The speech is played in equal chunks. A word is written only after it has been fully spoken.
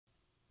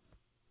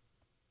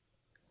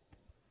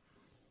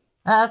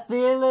I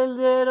feel a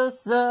little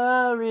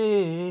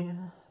sorry,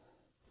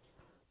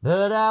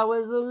 but I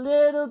was a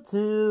little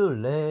too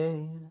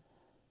late.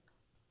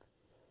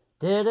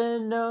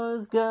 Didn't know it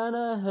was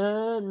gonna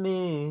hurt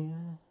me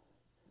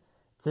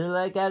till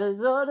I got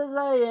as old as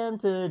I am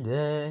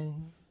today.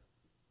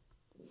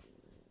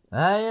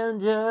 I am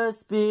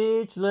just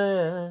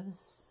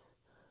speechless.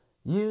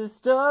 You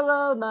stole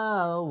all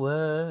my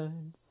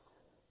words.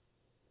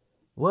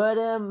 What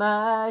am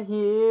I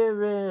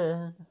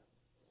hearing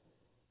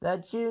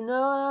that you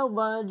know I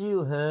want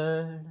you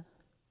heard?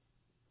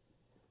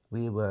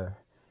 We were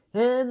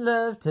in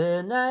love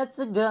 10 nights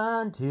are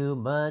gone, too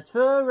much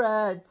for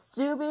rights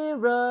to be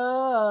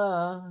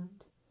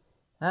wronged.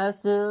 I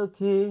still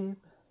keep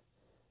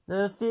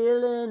the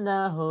feeling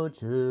I hold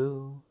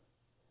true.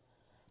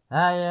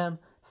 I am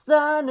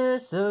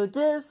astonished, so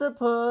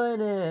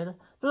disappointed,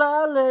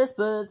 flawless,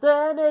 but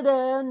then it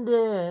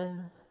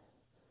ended.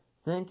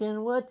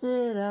 Thinking, what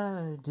did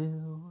I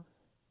do?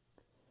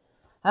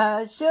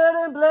 I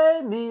shouldn't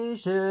blame me,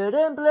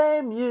 shouldn't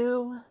blame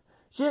you,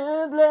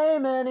 shouldn't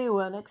blame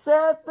anyone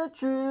except the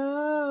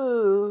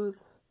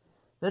truth.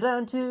 But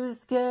I'm too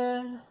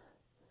scared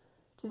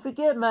to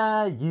forget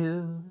my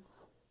youth.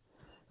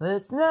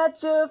 It's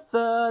not your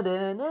fault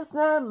and it's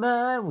not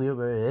mine. We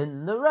were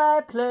in the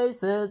right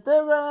place at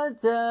the right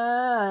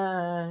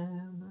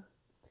time.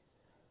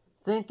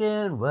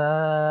 Thinking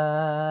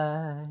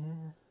why?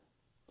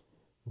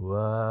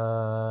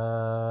 Why?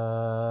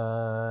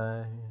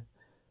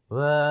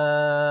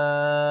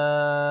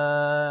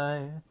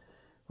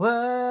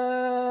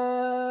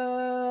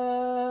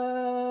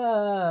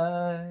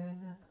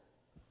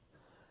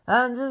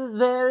 I'm just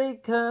very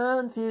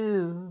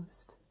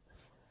confused.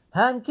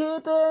 I'm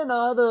keeping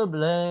all the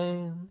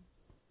blame,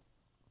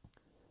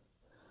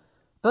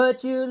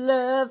 but you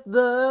left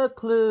the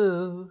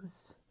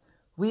clues.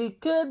 We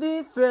could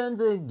be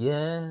friends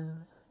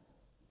again.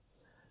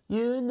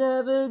 You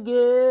never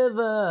give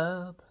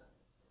up,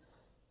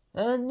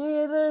 and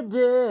neither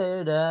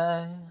did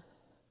I.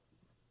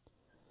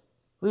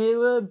 We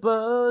were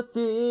both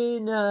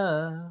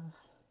enough,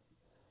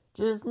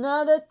 just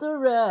not at the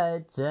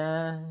right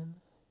time.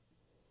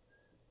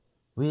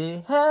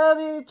 We held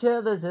each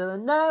other till the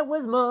night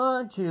was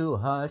morn. True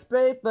hearts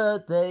break,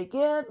 but they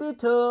can't be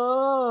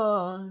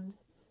torn.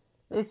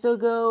 They still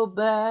go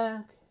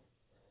back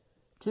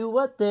to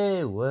what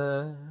they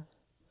were.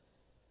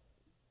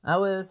 I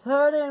was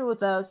hurting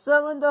without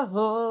someone to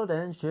hold,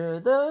 and sure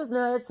those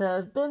nights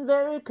have been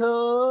very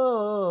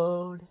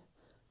cold.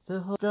 So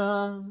hold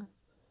strong,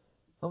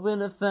 hoping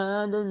to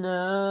find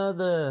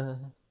another.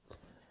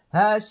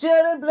 I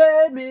shouldn't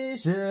blame me,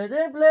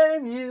 shouldn't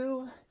blame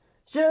you,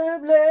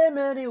 shouldn't blame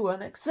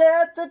anyone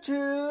except the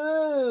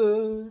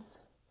truth.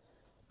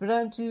 But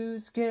I'm too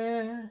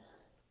scared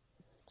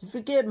to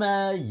forget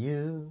my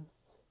youth.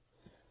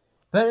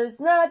 But it's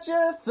not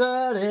your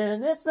fault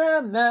and it's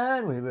not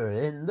mine. We were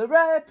in the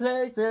right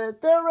place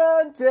at the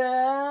wrong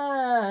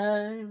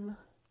time.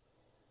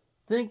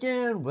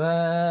 Thinking why?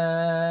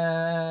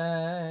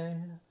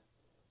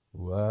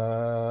 Why?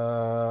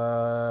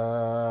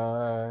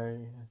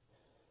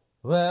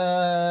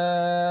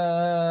 Why?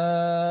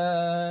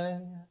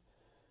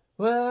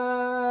 Why?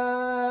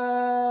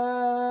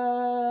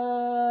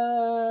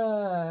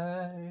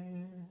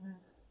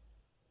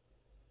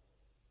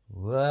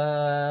 Why?